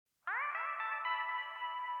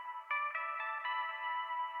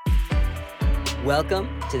Welcome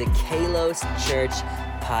to the Kalos Church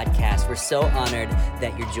podcast. We're so honored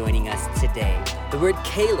that you're joining us today. The word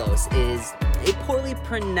kalos is a poorly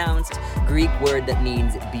pronounced Greek word that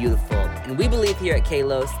means beautiful. And we believe here at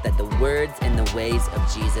Kalos that the words and the ways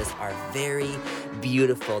of Jesus are very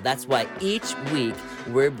beautiful. That's why each week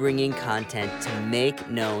we're bringing content to make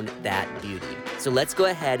known that beauty. So let's go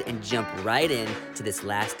ahead and jump right in to this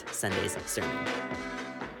last Sunday's sermon.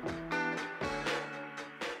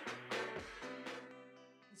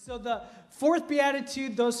 So the fourth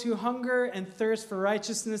beatitude, those who hunger and thirst for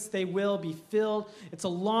righteousness, they will be filled. It's a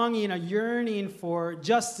longing, a yearning for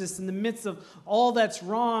justice in the midst of all that's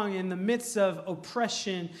wrong, in the midst of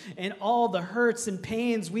oppression and all the hurts and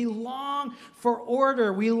pains. We long for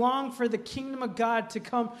order. We long for the kingdom of God to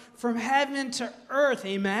come from heaven to earth.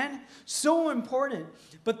 Amen? So important.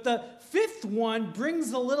 But the fifth one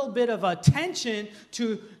brings a little bit of attention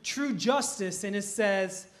to true justice, and it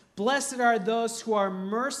says, "Blessed are those who are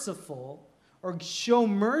merciful," or show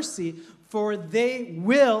mercy, "for they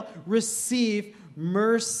will receive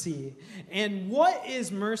mercy." And what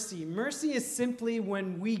is mercy? Mercy is simply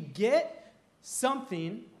when we get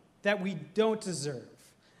something that we don't deserve.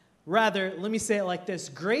 Rather, let me say it like this.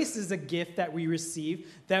 Grace is a gift that we receive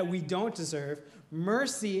that we don't deserve.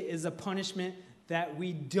 Mercy is a punishment that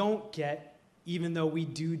we don't get even though we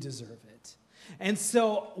do deserve it. And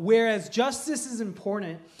so, whereas justice is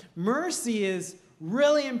important, mercy is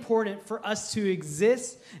really important for us to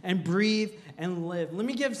exist and breathe and live. Let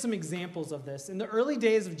me give some examples of this. In the early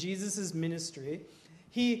days of Jesus' ministry,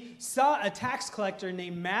 he saw a tax collector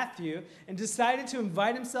named Matthew and decided to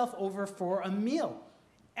invite himself over for a meal.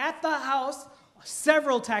 At the house,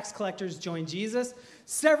 several tax collectors joined Jesus.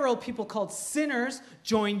 Several people called sinners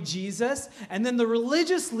joined Jesus. And then the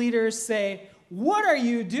religious leaders say, "What are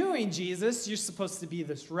you doing, Jesus? You're supposed to be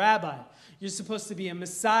this rabbi. You're supposed to be a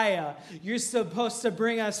Messiah. You're supposed to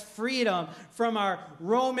bring us freedom from our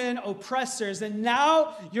Roman oppressors. And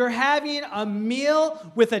now you're having a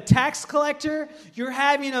meal with a tax collector. You're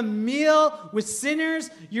having a meal with sinners.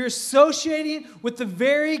 You're associating with the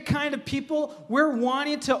very kind of people we're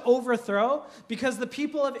wanting to overthrow, because the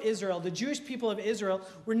people of Israel, the Jewish people of Israel,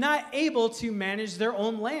 were not able to manage their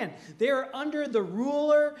own land. They were under the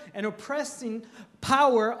ruler and oppressing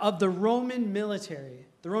power of the Roman military.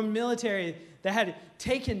 The Roman military that had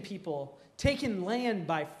taken people, taken land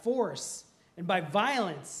by force and by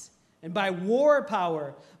violence and by war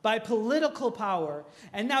power, by political power.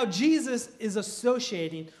 And now Jesus is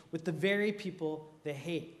associating with the very people they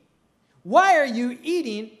hate. Why are you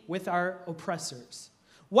eating with our oppressors?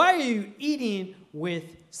 Why are you eating with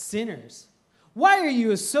sinners? Why are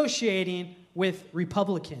you associating with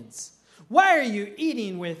Republicans? Why are you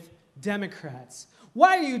eating with Democrats?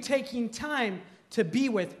 Why are you taking time to be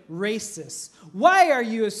with racists? Why are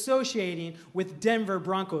you associating with Denver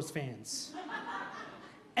Broncos fans?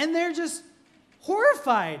 And they're just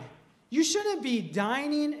horrified. You shouldn't be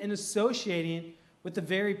dining and associating with the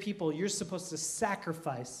very people you're supposed to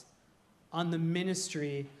sacrifice on the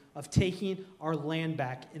ministry of taking our land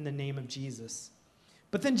back in the name of Jesus.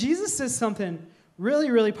 But then Jesus says something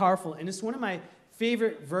really, really powerful, and it's one of my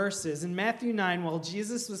favorite verses. In Matthew 9, while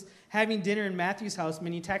Jesus was having dinner in Matthew's house,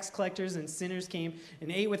 many tax collectors and sinners came and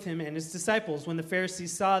ate with him and his disciples. When the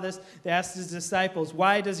Pharisees saw this, they asked his disciples,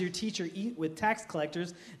 "Why does your teacher eat with tax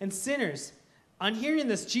collectors and sinners?" On hearing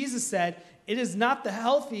this, Jesus said, "It is not the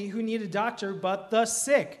healthy who need a doctor, but the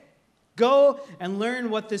sick. Go and learn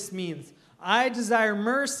what this means. I desire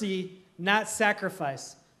mercy, not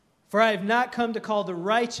sacrifice. For I have not come to call the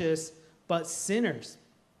righteous, but sinners."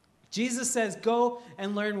 Jesus says, go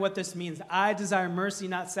and learn what this means. I desire mercy,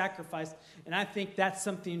 not sacrifice. And I think that's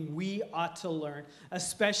something we ought to learn,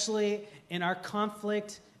 especially in our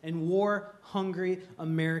conflict and war-hungry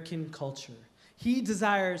American culture. He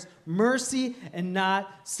desires mercy and not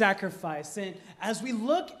sacrifice. And as we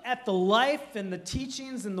look at the life and the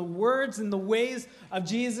teachings and the words and the ways of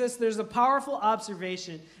Jesus, there's a powerful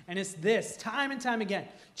observation, and it's this, time and time again.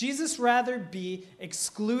 Jesus rather be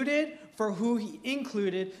excluded for who he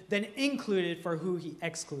included than included for who he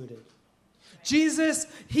excluded. Jesus,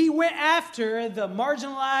 he went after the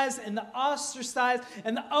marginalized and the ostracized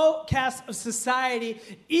and the outcasts of society,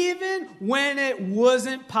 even when it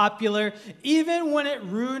wasn't popular, even when it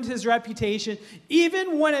ruined his reputation,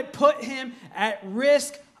 even when it put him at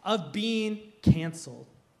risk of being canceled.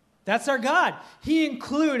 That's our God. He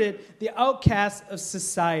included the outcasts of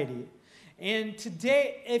society. And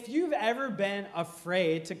today, if you've ever been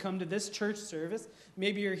afraid to come to this church service,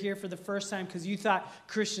 maybe you're here for the first time because you thought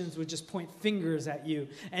Christians would just point fingers at you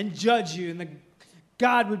and judge you, and the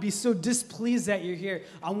God would be so displeased that you're here,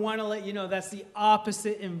 I want to let you know that's the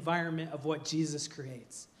opposite environment of what Jesus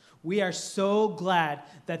creates. We are so glad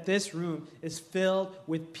that this room is filled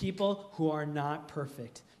with people who are not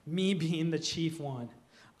perfect, me being the chief one.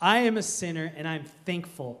 I am a sinner, and I'm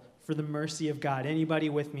thankful for the mercy of God. Anybody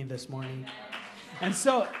with me this morning? And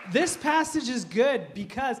so this passage is good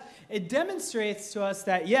because it demonstrates to us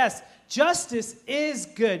that, yes, justice is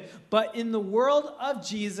good, but in the world of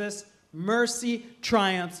Jesus, mercy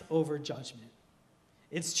triumphs over judgment.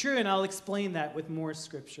 It's true, and I'll explain that with more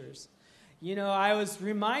scriptures. You know, I was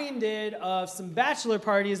reminded of some bachelor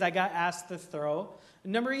parties I got asked to throw a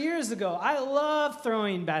number of years ago. I love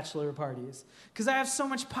throwing bachelor parties because I have so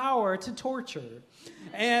much power to torture.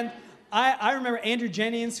 And I remember Andrew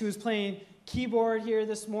Jennings, who was playing keyboard here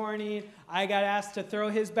this morning. I got asked to throw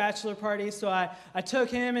his bachelor party, so I took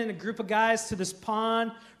him and a group of guys to this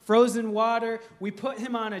pond, frozen water. We put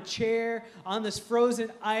him on a chair on this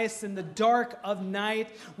frozen ice in the dark of night.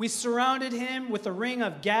 We surrounded him with a ring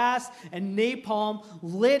of gas and napalm,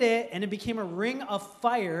 lit it, and it became a ring of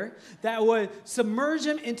fire that would submerge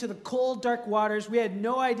him into the cold, dark waters. We had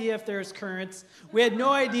no idea if there was currents. We had no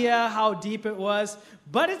idea how deep it was,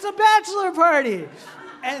 but it's a bachelor party.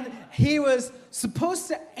 And he was supposed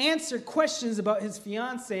to answer questions about his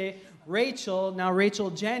fiancée, Rachel, now Rachel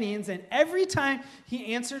Jennings, and every time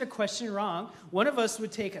he answered a question wrong, one of us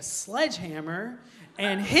would take a sledgehammer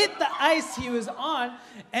and hit the ice he was on,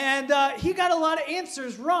 and he got a lot of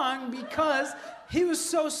answers wrong because he was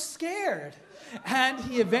so scared, and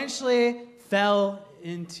he eventually fell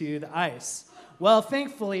into the ice. Well,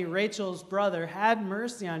 thankfully, Rachel's brother had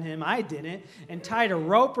mercy on him, I didn't, and tied a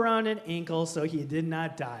rope around an ankle so he did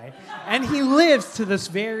not die, and he lives to this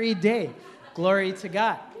very day. Glory to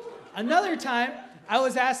God. Another time, I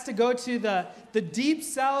was asked to go to the deep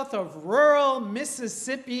south of rural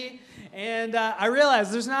Mississippi, and I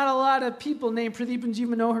realized there's not a lot of people named Pradeep and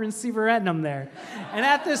Jeevanohar and Sivaratnam there. And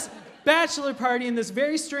at this bachelor party in this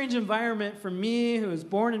very strange environment for me, who was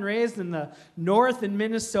born and raised in the north in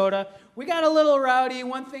Minnesota, we got a little rowdy.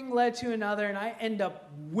 One thing led to another, and I end up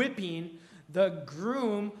whipping the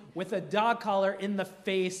groom with a dog collar in the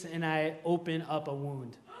face, and I open up a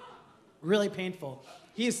wound. Really painful.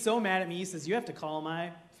 He is so mad at me. He says, "You have to call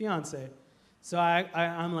my fiance." So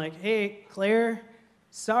I'm like, "Hey, Claire,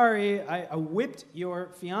 sorry, I whipped your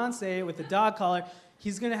fiance with a dog collar.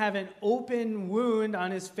 He's going to have an open wound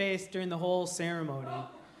on his face during the whole ceremony.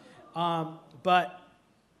 But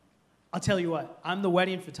I'll tell you what, I'm the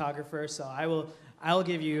wedding photographer, so I'll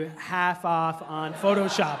give you half off on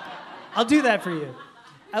Photoshop. I'll do that for you.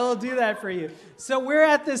 I will do that for you." So we're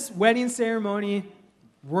at this wedding ceremony,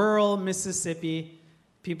 rural Mississippi.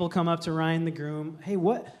 People come up to Ryan, the groom. "Hey,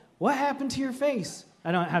 what happened to your face?"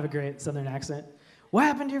 I don't have a great southern accent. "What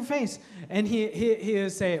happened to your face?" And he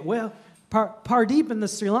would say, "Well, Pardeep and the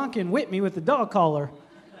Sri Lankan whipped me with the dog collar."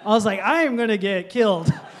 I was like, I am going to get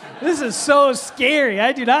killed. This is so scary.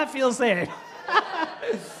 I do not feel safe.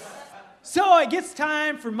 So it gets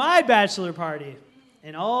time for my bachelor party.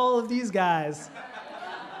 And all of these guys,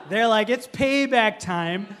 they're like, it's payback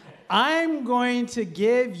time. I'm going to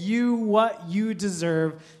give you what you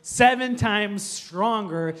deserve 7 times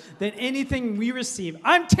stronger than anything we receive.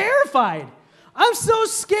 I'm terrified. I'm so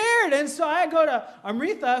scared. And so I go to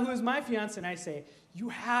Amrita, who is my fiance, and I say, "You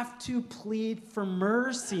have to plead for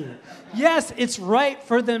mercy. Yes, it's right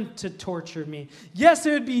for them to torture me. Yes,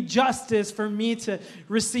 it would be justice for me to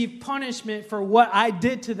receive punishment for what I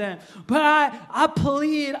did to them. But I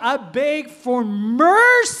plead, I beg for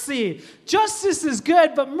mercy. Justice is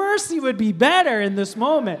good, but mercy would be better in this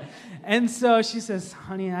moment." And so she says,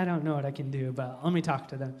 "Honey, I don't know what I can do, but let me talk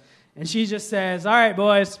to them." And she just says, "All right,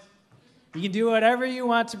 boys, you can do whatever you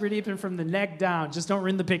want to Pradeep from the neck down. Just don't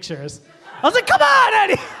ruin the pictures." I was like, "Come on,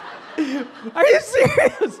 Eddie! Are you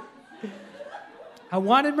serious?" I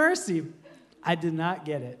wanted mercy. I did not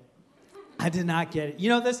get it. I did not get it. You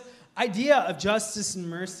know, this idea of justice and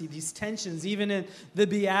mercy, these tensions, even in the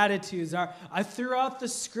Beatitudes, are throughout the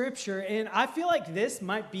Scripture, and I feel like this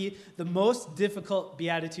might be the most difficult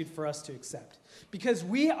Beatitude for us to accept. Because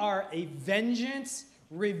we are a vengeance,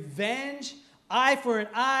 revenge, eye for an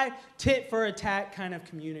eye, tit for a tat kind of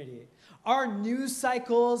community. Our news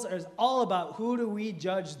cycles are all about who do we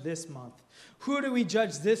judge this month. Who do we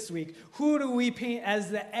judge this week? Who do we paint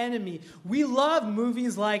as the enemy? We love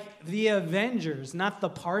movies like The Avengers, not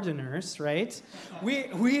The Pardoners, right?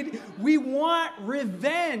 We want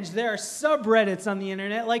revenge. There are subreddits on the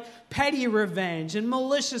internet like petty revenge and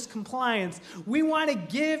malicious compliance. We want to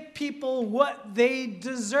give people what they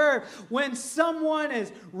deserve. When someone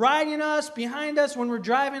is riding us, behind us, when we're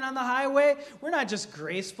driving on the highway, we're not just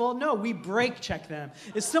graceful. No, we brake check them.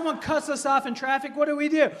 If someone cuts us off in traffic, what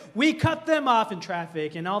do? We cut them off in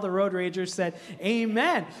traffic. And all the road ragers said,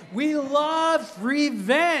 amen. We love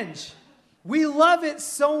revenge. We love it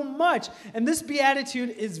so much. And this beatitude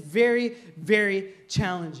is very, very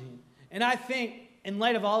challenging. And I think, in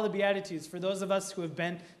light of all the beatitudes, for those of us who have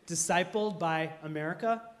been discipled by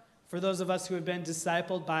America, for those of us who have been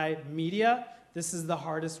discipled by media, this is the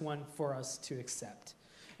hardest one for us to accept.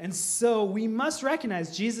 And so we must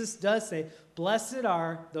recognize Jesus does say, blessed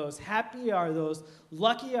are those, happy are those,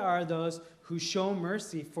 lucky are those who show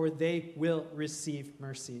mercy, for they will receive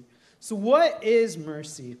mercy. So what is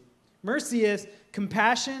mercy? Mercy is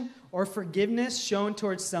compassion or forgiveness shown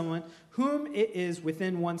towards someone whom it is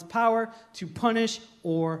within one's power to punish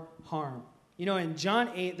or harm. You know, in John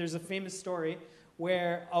 8, there's a famous story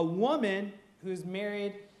where a woman who's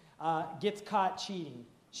married gets caught cheating.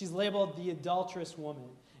 She's labeled the adulterous woman.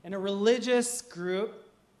 And a religious group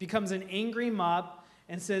becomes an angry mob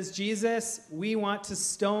and says, Jesus, we want to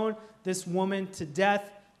stone this woman to death.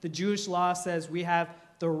 The Jewish law says we have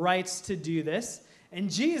the rights to do this. And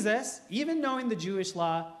Jesus, even knowing the Jewish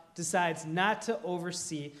law, decides not to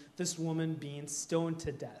oversee this woman being stoned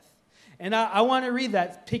to death. And I want to read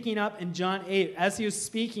that, picking up in John 8. As he was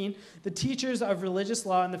speaking, the teachers of religious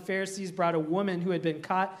law and the Pharisees brought a woman who had been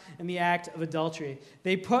caught in the act of adultery.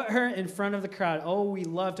 They put her in front of the crowd. Oh, we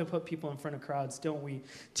love to put people in front of crowds, don't we?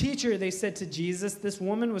 Teacher, they said to Jesus, this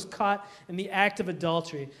woman was caught in the act of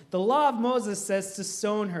adultery. The law of Moses says to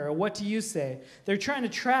stone her. What do you say? They're trying to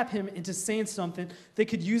trap him into saying something they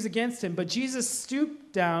could use against him. But Jesus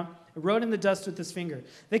stooped down and wrote in the dust with his finger.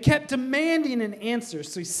 They kept demanding an answer,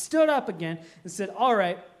 so he stood up again and said, all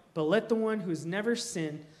right, but let the one who has never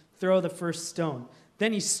sinned throw the first stone.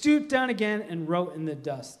 Then he stooped down again and wrote in the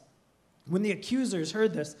dust. When the accusers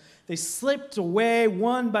heard this, they slipped away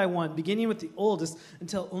one by one, beginning with the oldest,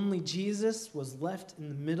 until only Jesus was left in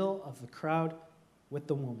the middle of the crowd with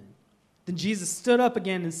the woman. Then Jesus stood up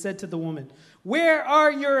again and said to the woman, where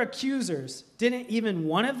are your accusers? Didn't even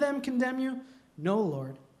one of them condemn you? No,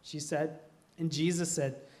 Lord, she said. And Jesus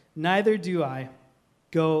said, neither do I.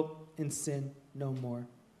 Go and sin no more.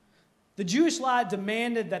 The Jewish law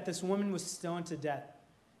demanded that this woman was stoned to death.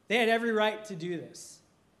 They had every right to do this.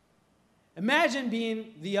 Imagine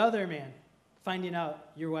being the other man, finding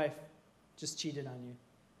out your wife just cheated on you.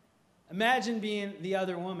 Imagine being the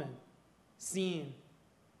other woman, seeing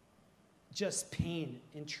just pain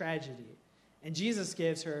and tragedy. And Jesus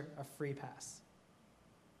gives her a free pass.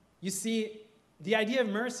 You see, the idea of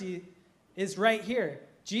mercy is right here.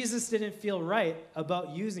 Jesus didn't feel right about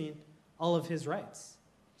using all of his rights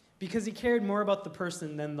because he cared more about the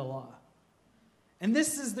person than the law. And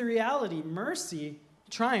this is the reality. Mercy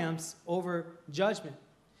triumphs over judgment.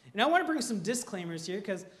 And I want to bring some disclaimers here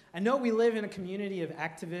because I know we live in a community of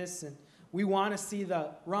activists and we want to see the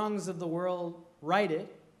wrongs of the world righted.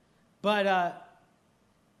 But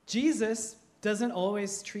Jesus doesn't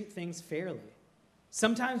always treat things fairly.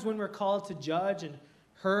 Sometimes when we're called to judge and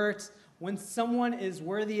hurt, when someone is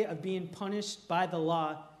worthy of being punished by the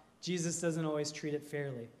law, Jesus doesn't always treat it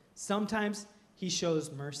fairly. Sometimes he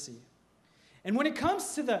shows mercy. And when it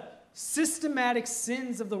comes to the systematic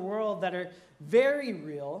sins of the world that are very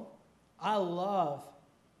real, I love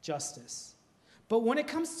justice. But when it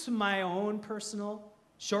comes to my own personal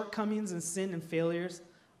shortcomings and sin and failures,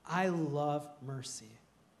 I love mercy.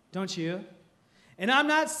 Don't you? And I'm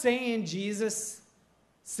not saying Jesus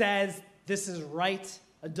says this is right,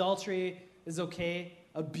 adultery is okay,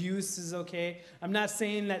 abuse is okay. I'm not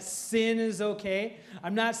saying that sin is okay.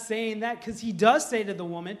 I'm not saying that because he does say to the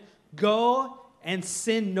woman, go and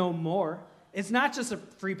sin no more. It's not just a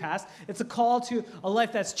free pass. It's a call to a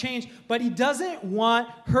life that's changed. But he doesn't want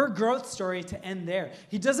her growth story to end there.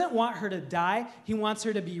 He doesn't want her to die. He wants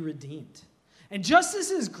her to be redeemed. And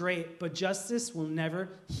justice is great, but justice will never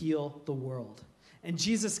heal the world. And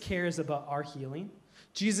Jesus cares about our healing.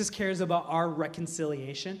 Jesus cares about our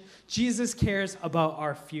reconciliation. Jesus cares about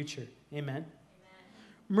our future. Amen?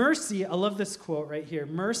 Mercy, I love this quote right here.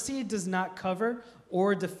 Mercy does not cover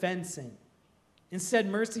or defend sin. Instead,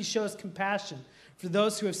 mercy shows compassion for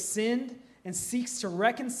those who have sinned and seeks to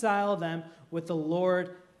reconcile them with the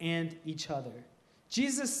Lord and each other.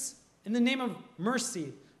 Jesus, in the name of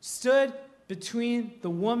mercy, stood between the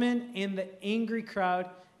woman and the angry crowd,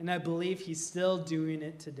 and I believe he's still doing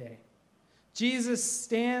it today. Jesus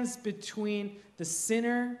stands between the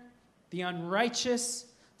sinner, the unrighteous,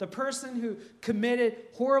 the person who committed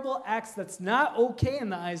horrible acts that's not okay in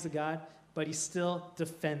the eyes of God, but he still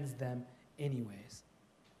defends them anyways.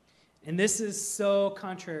 And this is so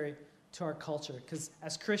contrary to our culture, because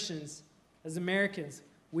as Christians, as Americans,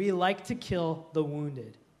 we like to kill the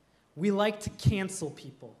wounded. We like to cancel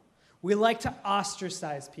people. We like to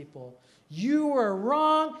ostracize people. You were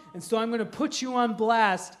wrong, and so I'm going to put you on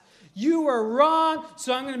blast. You were wrong,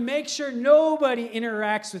 so I'm going to make sure nobody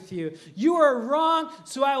interacts with you. You are wrong,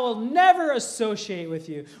 so I will never associate with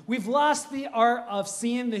you. We've lost the art of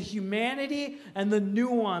seeing the humanity and the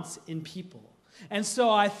nuance in people. And so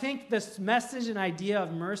I think this message and idea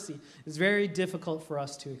of mercy is very difficult for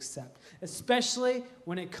us to accept, especially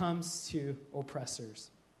when it comes to oppressors.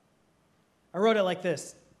 I wrote it like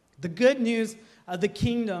this: the good news of the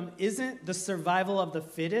kingdom isn't the survival of the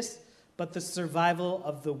fittest, but the survival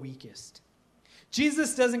of the weakest.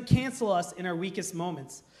 Jesus doesn't cancel us in our weakest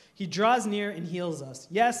moments. He draws near and heals us.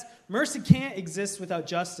 Yes, mercy can't exist without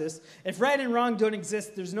justice. If right and wrong don't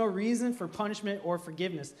exist, there's no reason for punishment or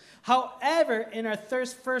forgiveness. However, in our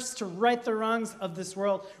thirst first to right the wrongs of this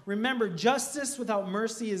world, remember, justice without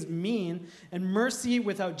mercy is mean, and mercy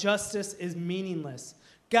without justice is meaningless.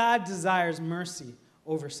 God desires mercy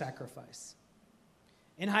over sacrifice.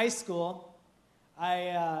 In high school,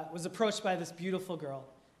 I was approached by this beautiful girl,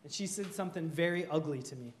 and she said something very ugly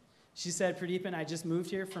to me. She said, "Pradeepan, I just moved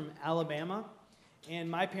here from Alabama, and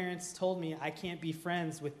my parents told me I can't be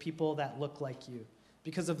friends with people that look like you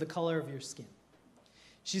because of the color of your skin."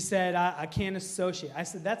 She said, I can't associate. I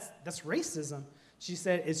said, that's racism. She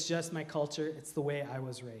said, "It's just my culture. It's the way I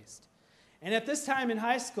was raised." And at this time in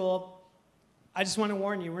high school, I just want to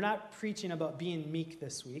warn you, we're not preaching about being meek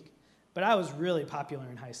this week, but I was really popular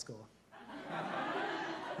in high school.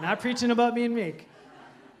 Not preaching about being meek.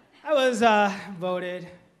 I was voted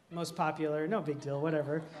most popular. No big deal,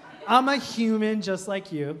 whatever. I'm a human just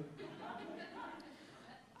like you.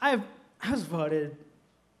 I was voted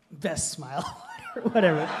best smile,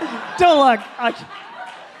 whatever. Don't look.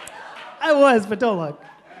 I was, but don't look.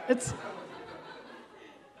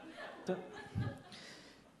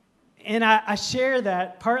 And I share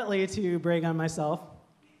that partly to brag on myself,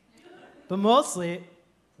 but mostly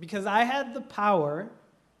because I had the power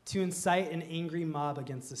to incite an angry mob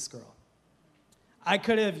against this girl. I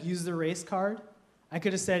could have used the race card. I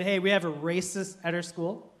could have said, "Hey, we have a racist at our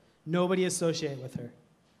school. Nobody associate with her.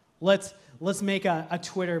 Let's make a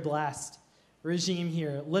Twitter blast regime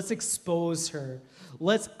here. Let's expose her.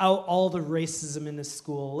 Let's out all the racism in this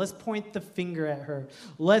school. Let's point the finger at her.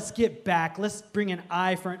 Let's get back. Let's bring an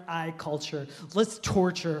eye for an eye culture. Let's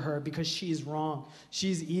torture her because she's wrong.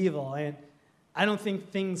 She's evil." And I don't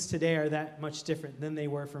think things today are that much different than they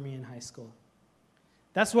were for me in high school.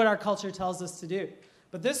 That's what our culture tells us to do.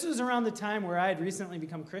 But this was around the time where I had recently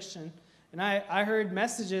become Christian, and I heard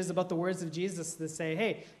messages about the words of Jesus that say,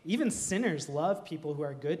 hey, even sinners love people who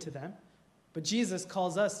are good to them. But Jesus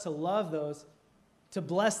calls us to love those, to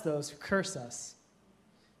bless those who curse us,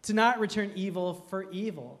 to not return evil for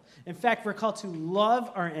evil. In fact, we're called to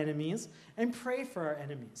love our enemies and pray for our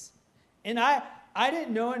enemies. And I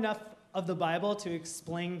didn't know enough of the Bible to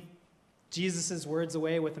explain Jesus' words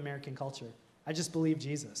away with American culture. I just believe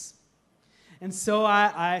Jesus. And so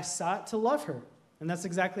I sought to love her, and that's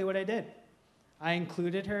exactly what I did. I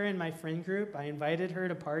included her in my friend group. I invited her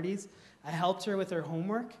to parties. I helped her with her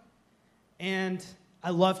homework, and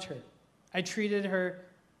I loved her. I treated her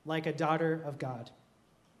like a daughter of God.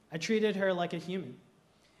 I treated her like a human.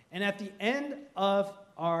 And at the end of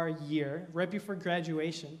our year, right before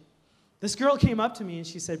graduation, this girl came up to me and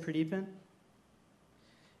she said, "Pradeepan,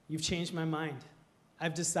 you've changed my mind.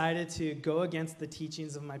 I've decided to go against the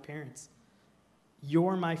teachings of my parents.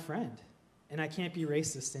 You're my friend, and I can't be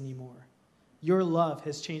racist anymore. Your love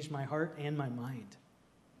has changed my heart and my mind."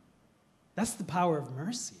 That's the power of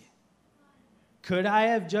mercy. Could I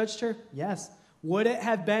have judged her? Yes. Would it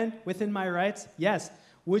have been within my rights? Yes.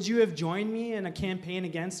 Would you have joined me in a campaign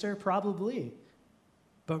against her? Probably.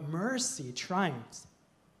 But mercy triumphs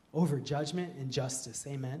over judgment and justice.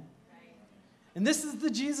 Amen? Right. And this is the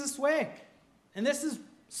Jesus way. And this is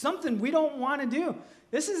something we don't want to do.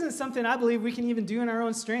 This isn't something I believe we can even do in our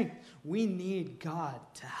own strength. We need God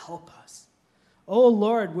to help us. Oh,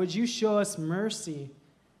 Lord, would you show us mercy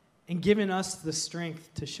and giving us the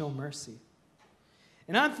strength to show mercy?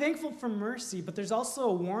 And I'm thankful for mercy, but there's also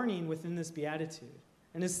a warning within this beatitude.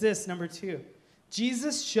 And it's this, number 2.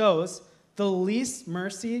 Jesus shows the least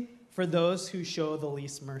mercy for those who show the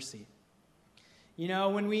least mercy. You know,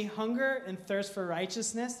 when we hunger and thirst for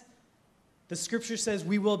righteousness, the scripture says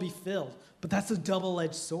we will be filled. But that's a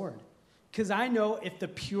double-edged sword. Because I know if the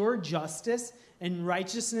pure justice and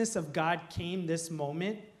righteousness of God came this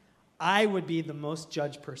moment, I would be the most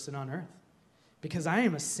judged person on earth. Because I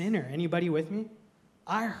am a sinner. Anybody with me?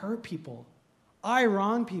 I hurt people. I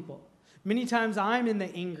wrong people. Many times I'm in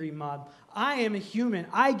the angry mob. I am a human.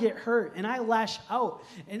 I get hurt and I lash out.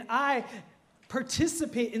 And I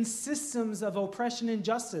participate in systems of oppression and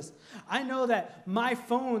injustice. I know that my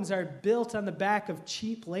phones are built on the back of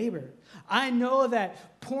cheap labor. I know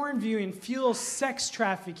that porn viewing fuels sex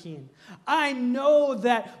trafficking. I know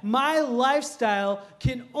that my lifestyle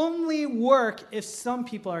can only work if some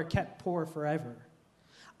people are kept poor forever.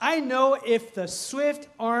 I know if the swift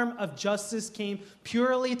arm of justice came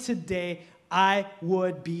purely today, I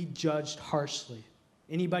would be judged harshly.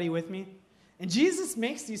 Anybody with me? And Jesus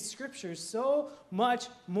makes these scriptures so much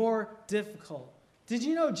more difficult. Did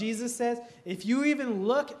you know Jesus says, if you even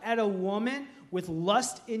look at a woman with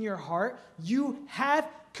lust in your heart, you have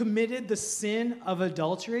committed the sin of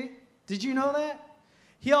adultery? Did you know that?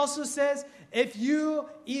 He also says, if you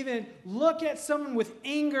even look at someone with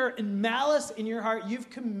anger and malice in your heart,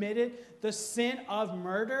 you've committed the sin of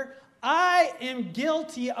murder. I am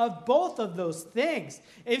guilty of both of those things.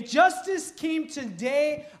 If justice came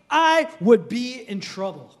today, I would be in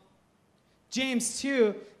trouble. James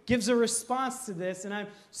 2 gives a response to this, and I'm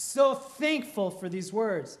so thankful for these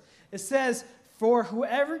words. It says, for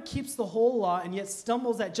whoever keeps the whole law and yet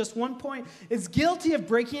stumbles at just one point is guilty of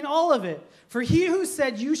breaking all of it. For he who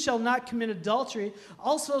said you shall not commit adultery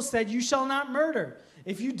also said you shall not murder.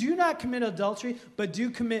 If you do not commit adultery, but do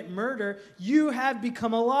commit murder, you have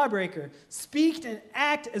become a lawbreaker. Speak and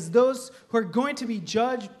act as those who are going to be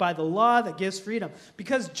judged by the law that gives freedom.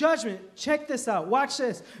 Because judgment, check this out, watch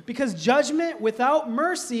this. Because judgment without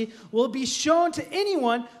mercy will be shown to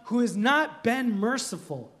anyone who has not been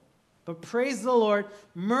merciful. But praise the Lord,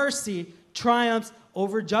 mercy triumphs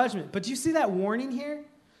over judgment. But do you see that warning here?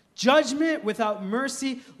 Judgment without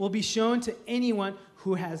mercy will be shown to anyone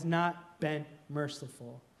who has not been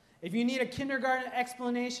merciful. If you need a kindergarten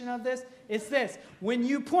explanation of this, it's this. When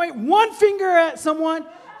you point one finger at someone,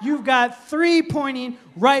 you've got three pointing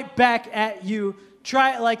right back at you.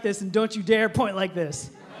 Try it like this, and don't you dare point like this.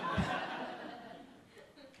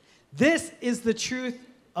 This is the truth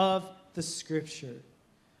of the scripture.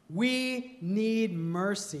 We need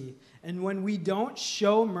mercy. And when we don't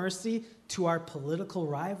show mercy to our political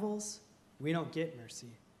rivals, we don't get mercy.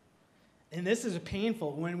 And this is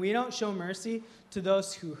painful. When we don't show mercy to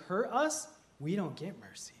those who hurt us, we don't get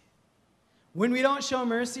mercy. When we don't show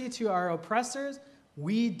mercy to our oppressors,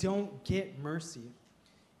 we don't get mercy.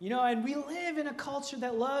 You know, and we live in a culture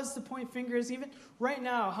that loves to point fingers. Even right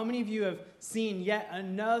now, how many of you have seen yet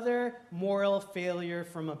another moral failure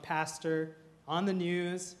from a pastor on the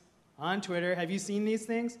news, on Twitter? Have you seen these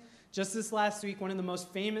things? Just this last week, one of the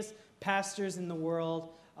most famous pastors in the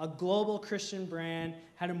world, a global Christian brand,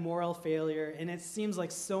 had a moral failure, and it seems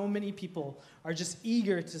like so many people are just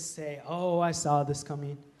eager to say, oh, I saw this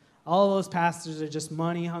coming. All those pastors are just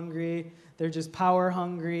money hungry. They're just power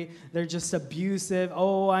hungry. They're just abusive.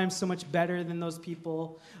 Oh, I'm so much better than those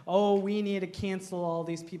people. Oh, we need to cancel all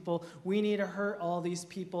these people. We need to hurt all these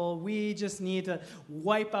people. We just need to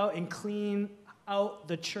wipe out and clean out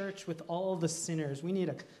the church with all the sinners. We need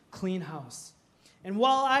a clean house. And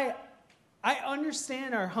while I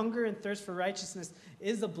understand our hunger and thirst for righteousness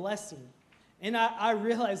is a blessing, and I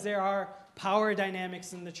realize there are power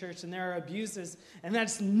dynamics in the church and there are abuses, and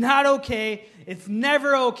that's not okay. It's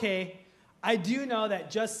never okay. I do know that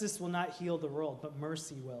justice will not heal the world, but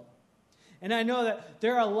mercy will. And I know that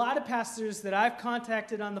there are a lot of pastors that I've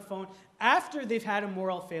contacted on the phone after they've had a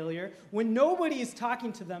moral failure, when nobody is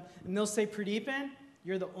talking to them, and they'll say, Pradeepan,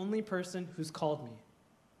 you're the only person who's called me.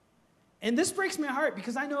 And this breaks my heart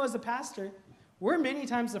because I know as a pastor, we're many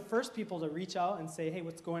times the first people to reach out and say, hey,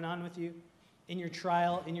 what's going on with you in your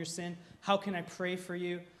trial, in your sin? How can I pray for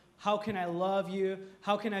you? How can I love you?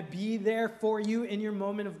 How can I be there for you in your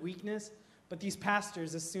moment of weakness? But these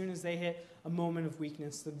pastors, as soon as they hit a moment of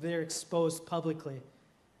weakness, they're exposed publicly,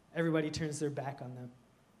 everybody turns their back on them.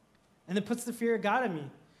 And it puts the fear of God in me.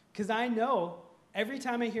 Because I know every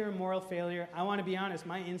time I hear a moral failure, I want to be honest,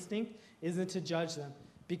 my instinct isn't to judge them.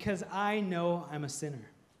 Because I know I'm a sinner.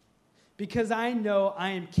 Because I know I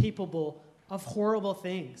am capable of horrible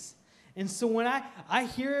things. And so when I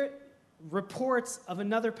hear reports of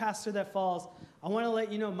another pastor that falls, I want to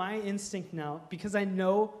let you know my instinct now, because I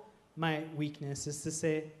know my weakness, is to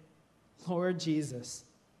say, Lord Jesus,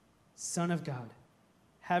 Son of God,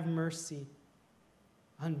 have mercy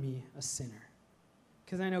on me, a sinner.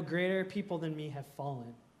 because I know greater people than me have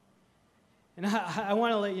fallen. And I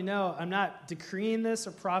want to let you know, I'm not decreeing this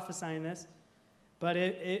or prophesying this, but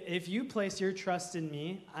if you place your trust in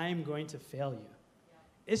me, I'm going to fail you.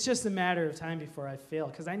 It's just a matter of time before I fail,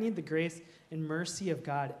 because I need the grace and mercy of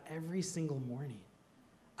God every single morning.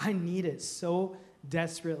 I need it so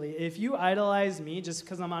desperately. If you idolize me just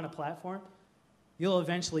because I'm on a platform, you'll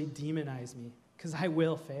eventually demonize me, because I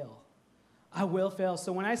will fail. I will fail.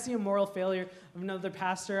 So when I see a moral failure of another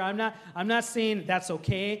pastor, I'm not saying that's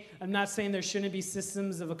okay. I'm not saying there shouldn't be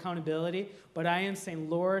systems of accountability, but I am saying,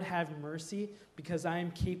 Lord, have mercy, because I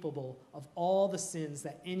am capable of all the sins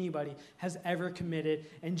that anybody has ever committed.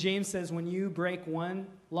 And James says, when you break one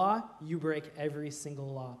law, you break every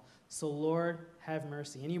single law. So Lord, have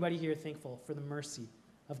mercy. Anybody here thankful for the mercy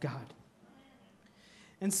of God?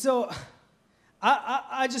 And so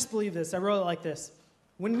I just believe this. I wrote it like this.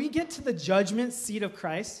 When we get to the judgment seat of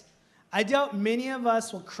Christ, I doubt many of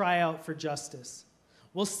us will cry out for justice.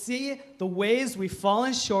 We'll see the ways we've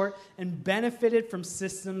fallen short and benefited from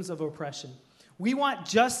systems of oppression. We want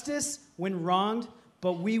justice when wronged,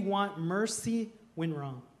 but we want mercy when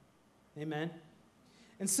wrong. Amen?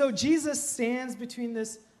 And so Jesus stands between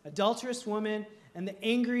this adulterous woman and the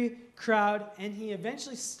angry crowd, and he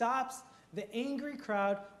eventually stops the angry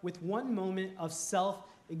crowd with one moment of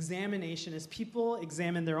self-examination as people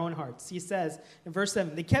examine their own hearts. He says in verse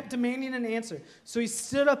 7, they kept demanding an answer. So he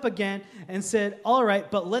stood up again and said, all right,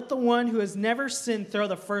 but let the one who has never sinned throw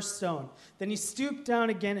the first stone. Then he stooped down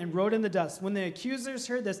again and wrote in the dust. When the accusers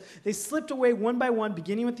heard this, they slipped away one by one,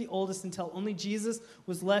 beginning with the oldest, until only Jesus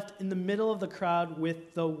was left in the middle of the crowd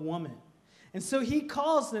with the woman. And so he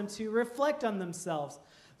calls them to reflect on themselves.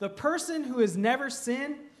 The person who has never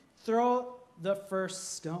sinned, throw the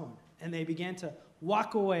first stone. And they began to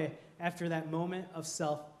walk away after that moment of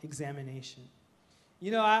self-examination.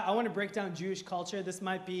 You know, I want to break down Jewish culture. This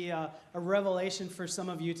might be a revelation for some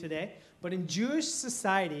of you today. But in Jewish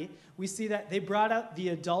society, we see that they brought out the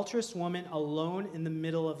adulterous woman alone in the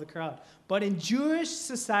middle of the crowd. But in Jewish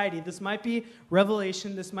society, this might be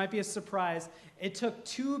revelation, this might be a surprise. It took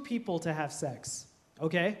two people to have sex,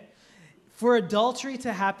 okay? For adultery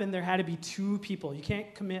to happen, there had to be two people. You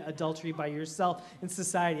can't commit adultery by yourself in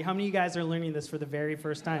society. How many of you guys are learning this for the very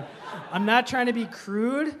first time? I'm not trying to be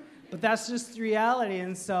crude, but that's just the reality.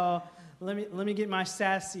 And so let me get my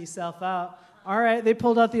sassy self out. All right, they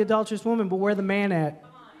pulled out the adulterous woman, but where the man at?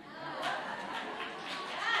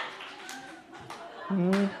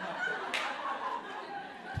 Mm-hmm.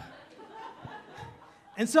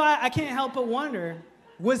 And so I can't help but wonder,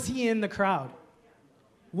 was he in the crowd?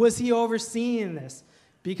 Was he overseeing this?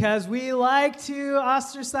 Because we like to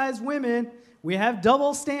ostracize women. We have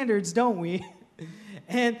double standards, don't we?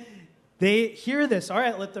 And they hear this. All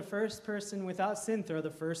right, let the first person without sin throw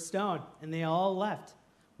the first stone. And they all left.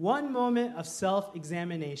 One moment of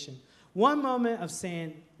self-examination. One moment of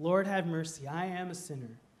saying, Lord, have mercy. I am a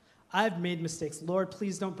sinner. I've made mistakes. Lord,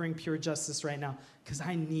 please don't bring pure justice right now, because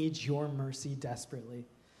I need your mercy desperately.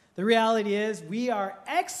 The reality is, we are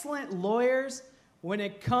excellent lawyers when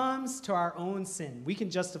it comes to our own sin. We can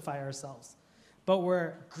justify ourselves. But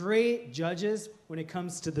we're great judges when it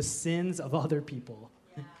comes to the sins of other people.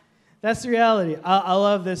 Yeah. That's the reality. I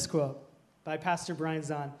love this quote by Pastor Brian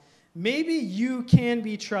Zahn. Maybe you can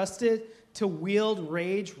be trusted to wield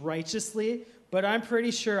rage righteously, but I'm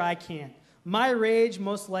pretty sure I can't. My rage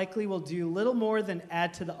most likely will do little more than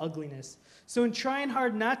add to the ugliness. So in trying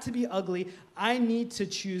hard not to be ugly, I need to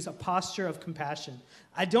choose a posture of compassion.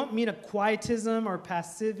 I don't mean a quietism or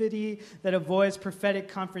passivity that avoids prophetic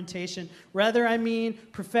confrontation. Rather, I mean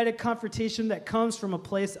prophetic confrontation that comes from a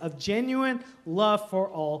place of genuine love for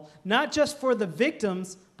all, not just for the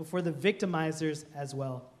victims, but for the victimizers as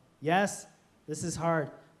well. Yes, this is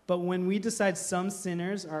hard, but when we decide some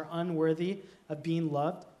sinners are unworthy of being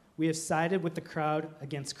loved, we have sided with the crowd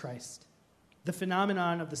against Christ. The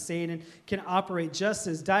phenomenon of the Satan can operate just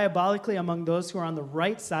as diabolically among those who are on the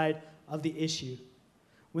right side of the issue.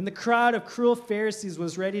 When the crowd of cruel Pharisees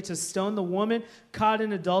was ready to stone the woman caught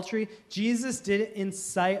in adultery, Jesus didn't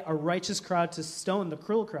incite a righteous crowd to stone the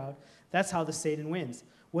cruel crowd. That's how the Satan wins.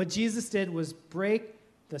 What Jesus did was break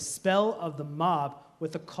the spell of the mob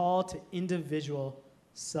with a call to individual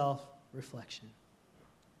self-reflection.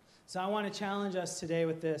 So I want to challenge us today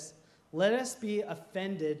with this. Let us be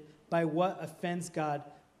offended by what offends God,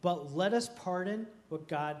 but let us pardon what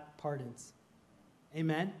God pardons.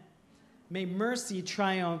 Amen? May mercy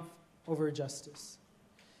triumph over justice.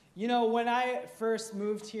 You know, when I first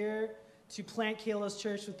moved here to plant Kalos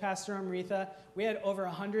Church with Pastor Amrita, we had over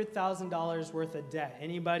 $100,000 worth of debt.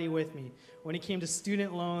 Anybody with me? When it came to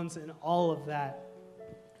student loans and all of that.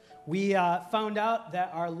 we found out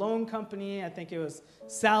that our loan company, I think it was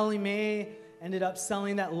Sallie Mae, ended up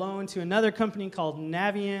selling that loan to another company called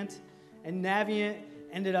Navient, and Navient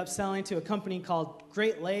ended up selling to a company called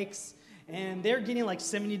Great Lakes, and they're getting like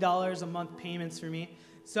 $70 a month payments for me.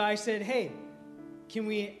 So I said, hey, can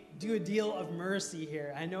we do a deal of mercy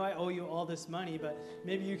here? I know I owe you all this money, but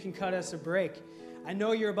maybe you can cut us a break. I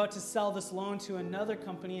know you're about to sell this loan to another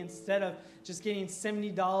company. Instead of just getting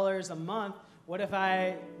 $70 a month, what if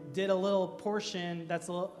I did a little portion that's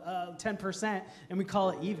a little, 10% and we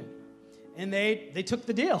call it even? And they took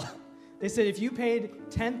the deal. They said, if you paid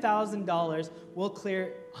 $10,000, we'll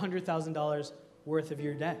clear $100,000 worth of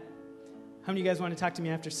your debt. How many of you guys want to talk to me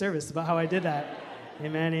after service about how I did that?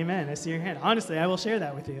 Amen, amen. I see your hand. Honestly, I will share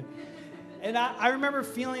that with you. And I remember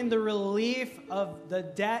feeling the relief of the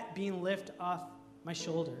debt being lifted off my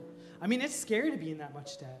shoulder. I mean, it's scary to be in that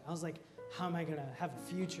much debt. I was like, how am I going to have a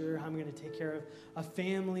future? How am I going to take care of a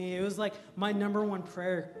family? It was like my number one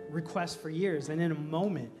prayer request for years. And in a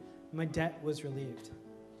moment, my debt was relieved.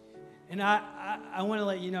 And I want to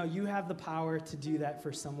let you know, you have the power to do that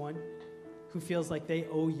for someone who feels like they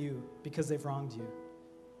owe you because they've wronged you.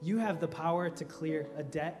 You have the power to clear a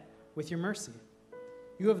debt with your mercy.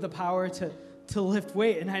 You have the power to lift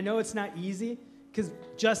weight. And I know it's not easy because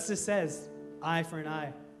justice says eye for an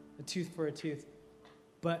eye, a tooth for a tooth.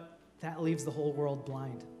 But that leaves the whole world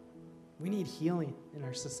blind. We need healing in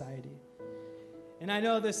our society. And I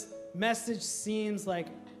know this message seems like,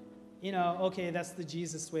 okay, that's the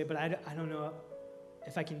Jesus way, but I don't know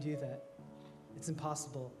if I can do that. It's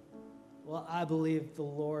impossible. Well, I believe the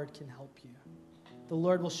Lord can help you. The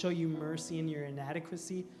Lord will show you mercy in your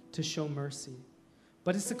inadequacy to show mercy.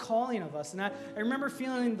 But it's the calling of us. And I remember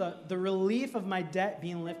feeling the relief of my debt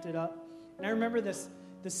being lifted up. And I remember this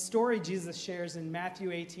story Jesus shares in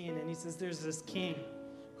Matthew 18. And he says there's this king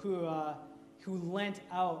who lent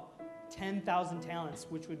out 10,000 talents,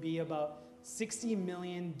 which would be about 60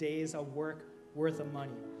 million days of work worth of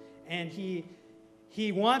money. And he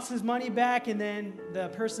wants his money back, and then the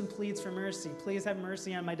person pleads for mercy. Please have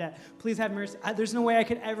mercy on my debt. Please have mercy. There's no way I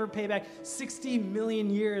could ever pay back 60 million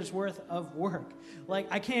years worth of work. Like,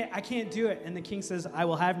 I can't do it. And the king says, I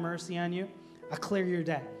will have mercy on you. I'll clear your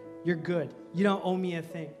debt. You're good. You don't owe me a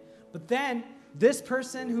thing. But then this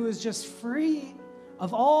person who is just free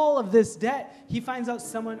of all of this debt, he finds out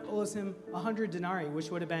someone owes him 100 denarii, which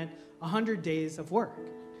would have been 100 days of work.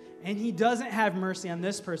 And he doesn't have mercy on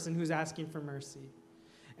this person who's asking for mercy.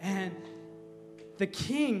 And the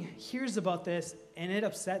king hears about this, and it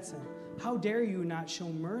upsets him. How dare you not show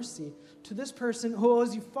mercy to this person who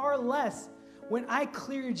owes you far less when I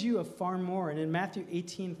cleared you of far more? And in Matthew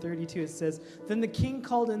 18:32, it says, Then the king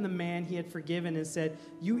called in the man he had forgiven and said,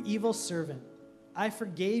 You evil servant, I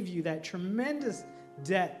forgave you that tremendous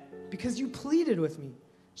debt because you pleaded with me.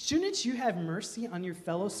 Shouldn't you have mercy on your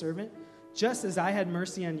fellow servant, just as I had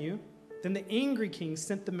mercy on you? Then the angry king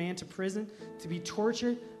sent the man to prison to be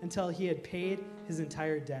tortured until he had paid his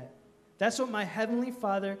entire debt. That's what my heavenly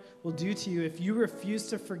Father will do to you if you refuse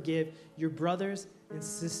to forgive your brothers and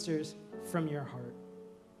sisters from your heart.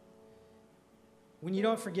 When you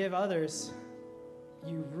don't forgive others,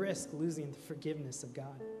 you risk losing the forgiveness of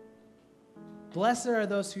God. Blessed are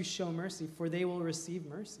those who show mercy, for they will receive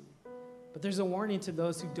mercy. But there's a warning to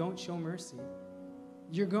those who don't show mercy.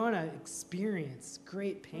 You're going to experience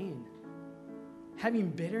great pain.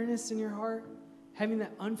 Having bitterness in your heart, having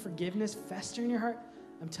that unforgiveness fester in your heart,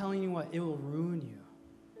 I'm telling you what, it will ruin you.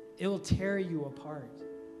 It will tear you apart.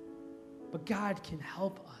 But God can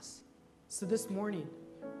help us. So this morning,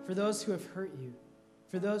 for those who have hurt you,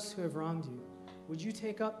 for those who have wronged you, would you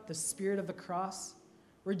take up the spirit of the cross?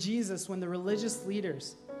 Where Jesus, when the religious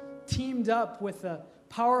leaders teamed up with the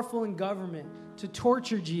powerful in government to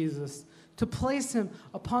torture Jesus, to place him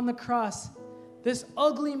upon the cross, this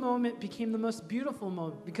ugly moment became the most beautiful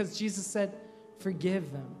moment because Jesus said,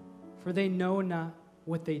 forgive them, for they know not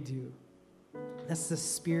what they do. That's the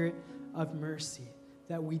spirit of mercy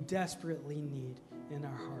that we desperately need in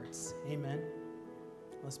our hearts. Amen.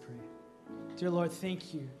 Let's pray. Dear Lord,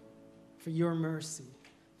 thank you for your mercy.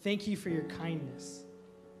 Thank you for your kindness.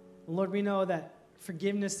 Lord, we know that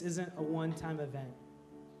forgiveness isn't a one-time event.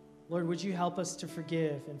 Lord, would you help us to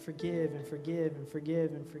forgive and forgive and forgive and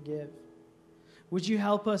forgive and forgive? Would you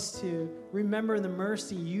help us to remember the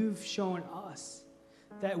mercy you've shown us,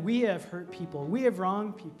 that we have hurt people, we have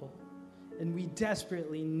wronged people, and we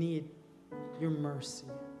desperately need your mercy.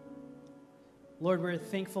 Lord, we're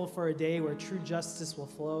thankful for a day where true justice will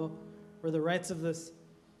flow, where the rights of this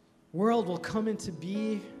world will come into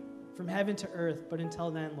being from heaven to earth. But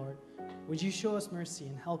until then, Lord, would you show us mercy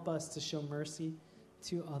and help us to show mercy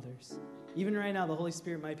to others. Even right now, the Holy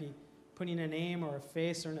Spirit might be putting a name or a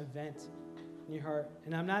face or an event in your heart.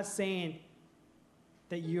 And I'm not saying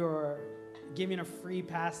that you're giving a free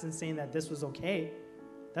pass and saying that this was okay.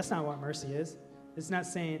 That's not what mercy is. It's not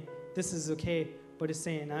saying this is okay, but it's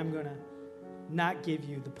saying I'm going to not give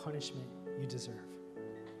you the punishment you deserve.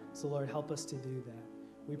 So Lord, help us to do that.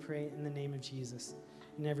 We pray in the name of Jesus.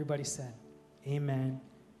 And everybody said, amen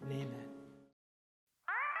and amen.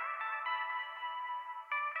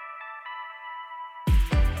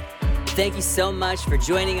 Thank you so much for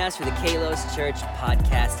joining us for the Kalos Church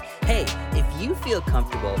podcast. Hey, if you feel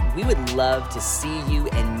comfortable, we would love to see you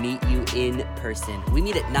and meet you in person. We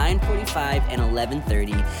meet at 9:45 and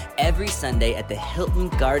 11:30 every Sunday at the Hilton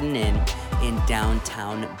Garden Inn in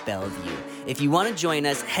downtown Bellevue. If you want to join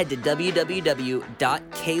us, head to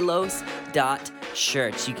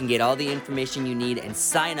www.kalos.church. You can get all the information you need and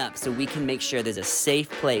sign up so we can make sure there's a safe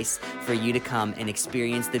place for you to come and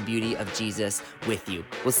experience the beauty of Jesus with you.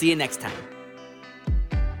 We'll see you next time.